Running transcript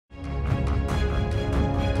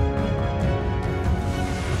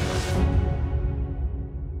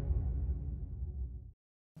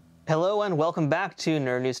Hello and welcome back to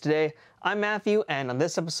Nerd News Today. I'm Matthew, and on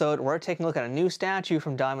this episode, we're taking a look at a new statue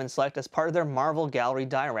from Diamond Select as part of their Marvel Gallery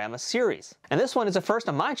Diorama series. And this one is a first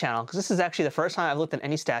on my channel, because this is actually the first time I've looked at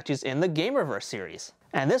any statues in the Gamerverse series.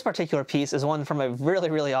 And this particular piece is one from a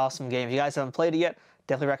really awesome game. If you guys haven't played it yet,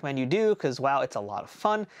 definitely recommend you do, because wow, it's a lot of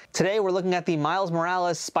fun. Today we're looking at the Miles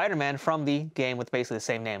Morales Spider-Man from the game with basically the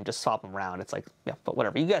same name, just swap them around. It's like, yeah, but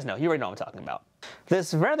whatever, you guys know, you already know what I'm talking about.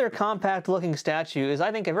 This rather compact looking statue is,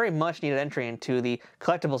 I think, a very much needed entry into the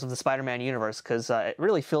collectibles of the Spider-Man universe, because it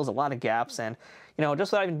really fills a lot of gaps, and you know,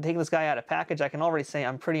 just without even taking this guy out of package, I can already say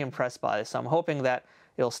I'm pretty impressed by this, so I'm hoping that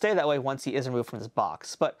it'll stay that way once he is removed from this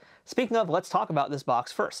box. But speaking of, let's talk about this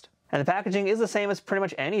box first. And the packaging is the same as pretty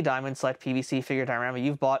much any Diamond Select PVC figure diorama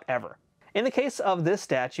you've bought ever. In the case of this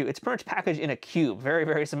statue, it's pretty much packaged in a cube,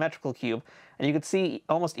 very symmetrical cube, and you can see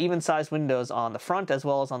almost even-sized windows on the front as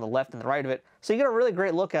well as on the left and the right of it, so you get a really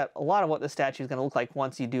great look at a lot of what this statue is going to look like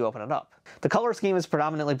once you do open it up. The color scheme is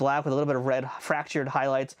predominantly black with a little bit of red fractured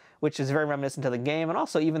highlights, which is very reminiscent of the game and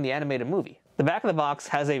also even the animated movie. The back of the box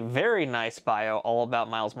has a very nice bio all about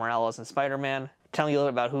Miles Morales and Spider-Man, telling you a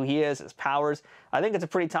little bit about who he is, his powers. I think it's a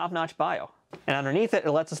pretty top-notch bio. And underneath it,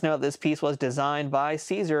 it lets us know that this piece was designed by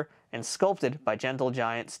Caesar and sculpted by Gentle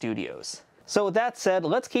Giant Studios. So with that said,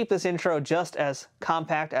 let's keep this intro just as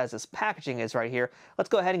compact as this packaging is right here. Let's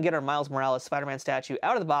go ahead and get our Miles Morales Spider-Man statue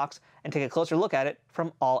out of the box and take a closer look at it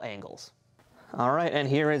from all angles. Alright, and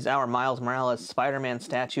here is our Miles Morales Spider-Man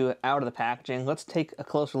statue out of the packaging. Let's take a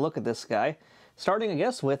closer look at this guy. Starting, I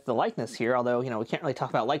guess, with the likeness here, although, you know, we can't really talk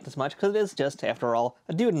about likeness much because it is just, after all,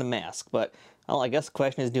 a dude in a mask. But, well, I guess the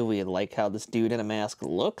question is, do we like how this dude in a mask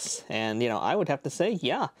looks? And, you know, I would have to say,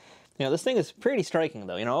 yeah. You know, this thing is pretty striking,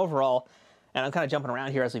 though. You know, overall, and I'm kind of jumping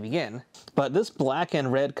around here as we begin, but this black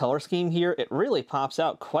and red color scheme here, it really pops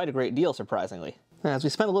out quite a great deal, surprisingly. As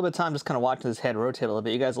we spend a little bit of time just kind of watching his head rotate a little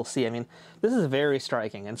bit, you guys will see, I mean, this is very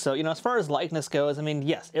striking. And so, you know, as far as likeness goes, I mean,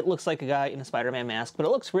 yes, it looks like a guy in a Spider-Man mask, but it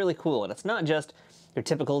looks really cool. And it's not just your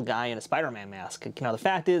typical guy in a Spider-Man mask. You know, the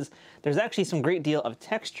fact is, there's actually some great deal of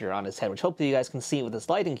texture on his head, which hopefully you guys can see with this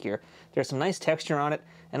lighting here. There's some nice texture on it.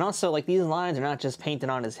 And also, like, these lines are not just painted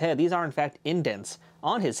on his head. These are, in fact, indents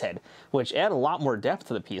on his head, which add a lot more depth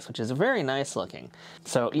to the piece, which is very nice looking.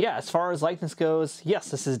 So yeah, as far as likeness goes, yes,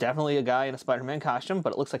 this is definitely a guy in a Spider-Man costume,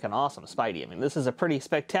 but it looks like an awesome Spidey. I mean, this is a pretty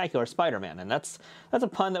spectacular Spider-Man, and that's a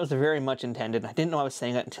pun that was very much intended. I didn't know I was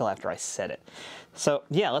saying it until after I said it. So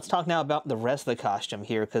yeah, let's talk now about the rest of the costume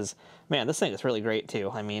here, because man, this thing is really great too.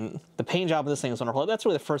 I mean, the paint job of this thing is wonderful. That's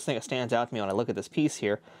really the first thing that stands out to me when I look at this piece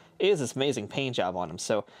here, is this amazing paint job on him.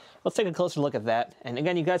 So let's take a closer look at that. And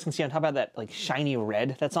again, you guys can see on top of that, like, shiny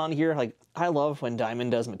red that's on here. Like, I love when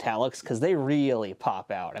Diamond does metallics because they really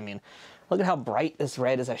pop out. I mean, look at how bright this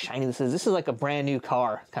red is, how shiny this is. This is like a brand new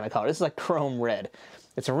car kind of color. This is like chrome red.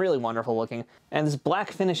 It's really wonderful looking. And this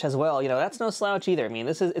black finish as well, you know, that's no slouch either. I mean,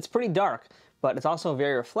 it's pretty dark, but it's also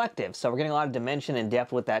very reflective, so we're getting a lot of dimension and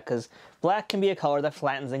depth with that, because black can be a color that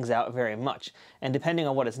flattens things out very much, and depending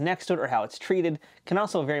on what is next to it or how it's treated, can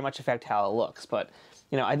also very much affect how it looks. But,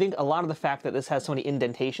 you know, I think a lot of the fact that this has so many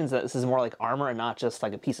indentations, that this is more like armor and not just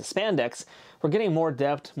like a piece of spandex, we're getting more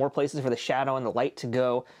depth, more places for the shadow and the light to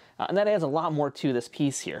go, and that adds a lot more to this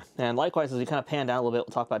piece here. And likewise, as we kind of pan down a little bit,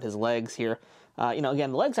 we'll talk about his legs here. You know,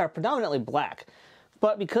 again, the legs are predominantly black,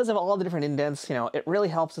 but because of all the different indents, you know, it really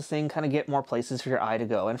helps this thing kind of get more places for your eye to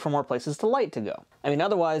go and for more places to light to go. I mean,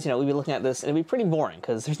 otherwise, you know, we'd be looking at this and it'd be pretty boring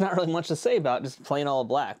because there's not really much to say about just plain all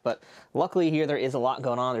black. But luckily here, there is a lot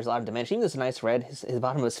going on. There's a lot of dimension. Even this nice red, his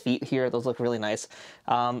bottom of his feet here, those look really nice.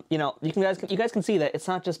 You know, you guys can see that it's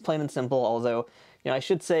not just plain and simple, although, you know, I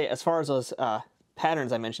should say, as far as those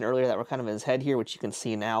patterns I mentioned earlier that were kind of in his head here, which you can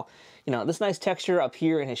see now, you know, this nice texture up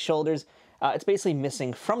here in his shoulders, it's basically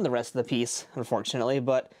missing from the rest of the piece, unfortunately,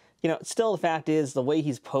 but, you know, still the fact is, the way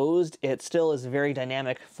he's posed, it still is very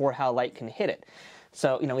dynamic for how light can hit it.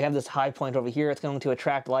 So, you know, we have this high point over here, it's going to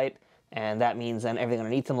attract light, and that means then everything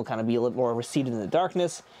underneath him will kind of be a little more receded in the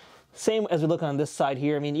darkness. Same as we look on this side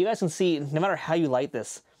here. I mean, you guys can see, no matter how you light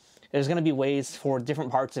this, there's going to be ways for different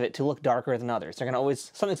parts of it to look darker than others. They're going to always,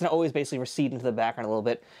 something's going to always basically recede into the background a little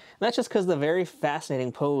bit, and that's just because of the very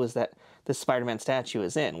fascinating pose that this Spider-Man statue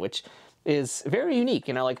is in, which is very unique.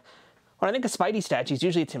 You know, like, when I think of Spidey statues,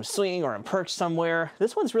 usually it's him swinging or him perched somewhere.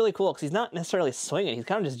 This one's really cool because he's not necessarily swinging, he's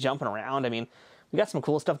kind of just jumping around. I mean, we got some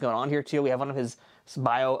cool stuff going on here too. We have one of his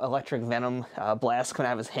bioelectric venom blasts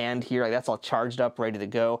coming out of his hand here. Like, that's all charged up, ready to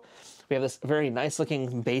go. We have this very nice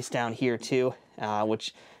looking base down here too,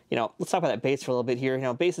 which, you know, let's talk about that base for a little bit here. You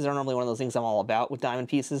know, bases are normally one of those things I'm all about with diamond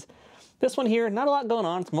pieces. This one here, not a lot going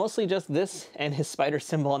on. It's mostly just this and his spider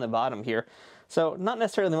symbol on the bottom here. So not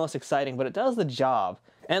necessarily the most exciting, but it does the job.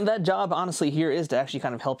 And that job, honestly, here is to actually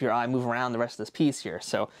kind of help your eye move around the rest of this piece here.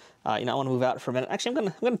 So, I want to move out for a minute. Actually,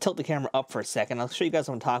 I'm gonna tilt the camera up for a second. I'll show you guys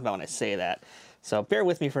what I'm talking about when I say that. So bear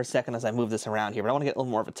with me for a second as I move this around here, but I want to get a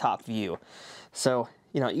little more of a top view. So,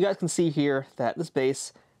 you guys can see here that this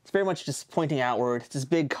base, it's very much just pointing outward. It's this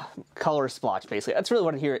big color splotch, basically. That's really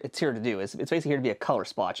what it's here to do. It's basically here to be a color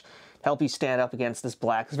splotch, to help you stand up against this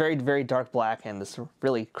black, this very, very dark black, and this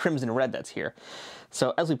really crimson red that's here.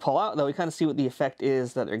 So as we pull out, though, we kind of see what the effect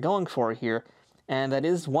is that they're going for here. And that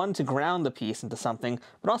is, one, to ground the piece into something,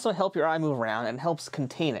 but also help your eye move around and helps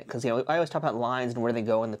contain it. Because, I always talk about lines and where they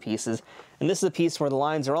go in the pieces. And this is a piece where the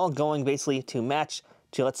lines are all going basically to match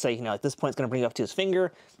to, let's say, at this point it's going to bring you up to his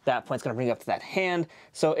finger, that point's going to bring you up to that hand.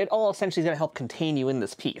 So it all essentially is going to help contain you in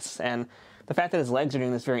this piece. And the fact that his legs are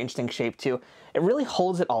doing this very interesting shape too, it really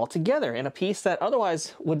holds it all together in a piece that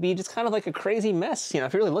otherwise would be just kind of like a crazy mess.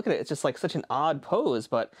 If you really look at it, it's just like such an odd pose,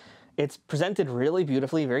 but it's presented really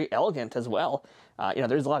beautifully, very elegant as well.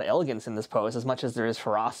 There's a lot of elegance in this pose as much as there is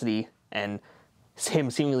ferocity and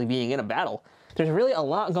him seemingly being in a battle. There's really a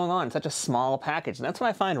lot going on in such a small package, and that's what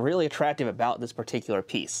I find really attractive about this particular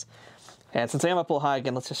piece. And since I am up a little high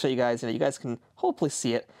again, let's just show you guys, you guys can hopefully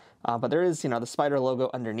see it, but there is, the spider logo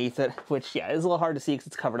underneath it, which, yeah, is a little hard to see because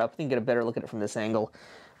it's covered up. You can get a better look at it from this angle.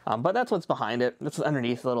 But that's what's behind it. That's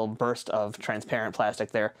underneath, a little burst of transparent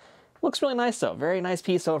plastic there. Looks really nice, though. Very nice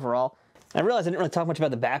piece overall. I realized I didn't really talk much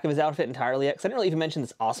about the back of his outfit entirely yet, because I didn't really even mention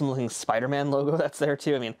this awesome-looking Spider-Man logo that's there,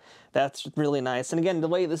 too. I mean, that's really nice. And again, the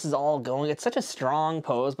way this is all going, it's such a strong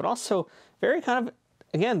pose, but also very kind of,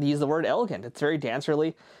 again, to use the word elegant. It's very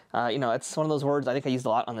dancerly. It's one of those words I think I used a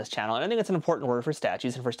lot on this channel, and I think it's an important word for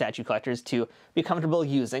statues and for statue collectors to be comfortable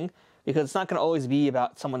using, because it's not going to always be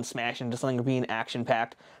about someone smashing into something or being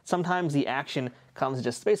action-packed. Sometimes the action comes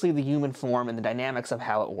just basically the human form and the dynamics of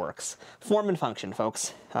how it works. Form and function,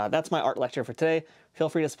 folks. That's my art lecture for today. Feel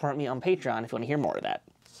free to support me on Patreon if you want to hear more of that.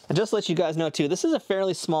 And just to let you guys know, too, this is a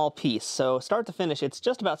fairly small piece, so start to finish, it's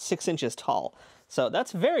just about 6 inches tall. So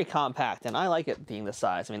that's very compact, and I like it being this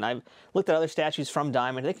size. I mean, I've looked at other statues from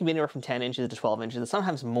Diamond. They can be anywhere from 10 inches to 12 inches, and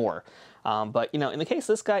sometimes more. But, in the case of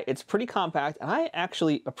this guy, it's pretty compact, and I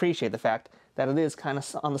actually appreciate the fact that it is kind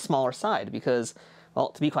of on the smaller side, because, well,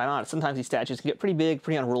 to be quite honest, sometimes these statues can get pretty big,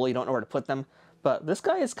 pretty unruly, you don't know where to put them. But this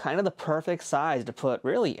guy is kind of the perfect size to put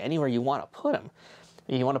really anywhere you want to put him.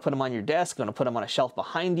 You want to put him on your desk, you want to put him on a shelf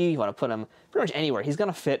behind you, you want to put him pretty much anywhere. He's going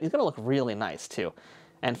to fit, he's going to look really nice, too.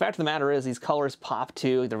 And the fact of the matter is, these colors pop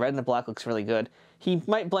too. The red and the black looks really good. He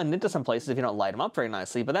might blend into some places if you don't light him up very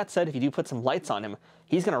nicely, but that said, if you do put some lights on him,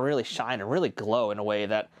 he's going to really shine and really glow in a way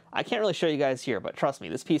that I can't really show you guys here, but trust me,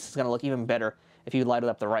 this piece is going to look even better if you light it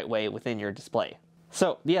up the right way within your display.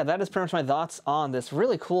 So, yeah, that is pretty much my thoughts on this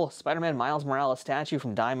really cool Spider-Man Miles Morales statue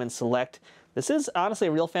from Diamond Select. This is honestly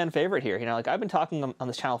a real fan favorite here. I've been talking on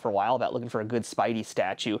this channel for a while about looking for a good Spidey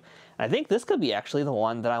statue, and I think this could be actually the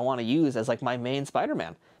one that I want to use as like my main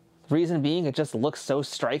Spider-Man. The reason being, it just looks so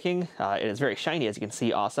striking. It is very shiny, as you can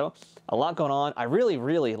see also. A lot going on. I really,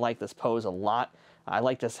 really like this pose a lot. I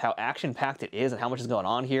like just how action-packed it is and how much is going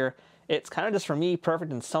on here. It's kind of just, for me,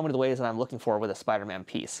 perfect in so many of the ways that I'm looking for with a Spider-Man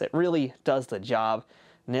piece. It really does the job,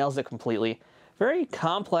 nails it completely. Very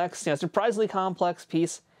complex, surprisingly complex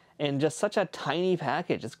piece, in just such a tiny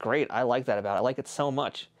package. It's great. I like that about it. I like it so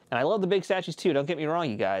much. And I love the big statues too, don't get me wrong,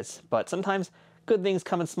 you guys. But sometimes good things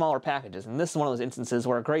come in smaller packages, and this is one of those instances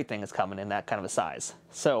where a great thing is coming in that kind of a size.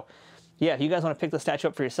 So, yeah, if you guys want to pick the statue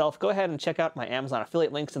up for yourself, go ahead and check out my Amazon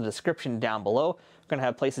affiliate links in the description down below. We're going to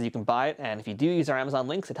have places you can buy it, and if you do use our Amazon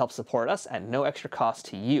links, it helps support us at no extra cost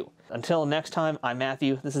to you. Until next time, I'm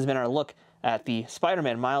Matthew. This has been our look at the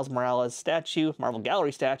Spider-Man Miles Morales statue, Marvel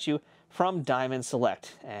Gallery statue, from Diamond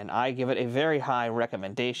Select, and I give it a very high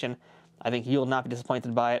recommendation. I think you'll not be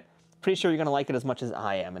disappointed by it. Pretty sure you're going to like it as much as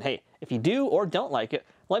I am. And hey, if you do or don't like it,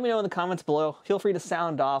 let me know in the comments below. Feel free to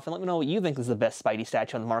sound off and let me know what you think is the best Spidey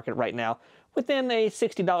statue on the market right now within a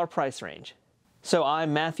 $60 price range. So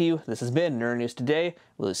I'm Matthew. This has been Nerd News Today.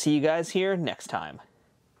 We'll see you guys here next time.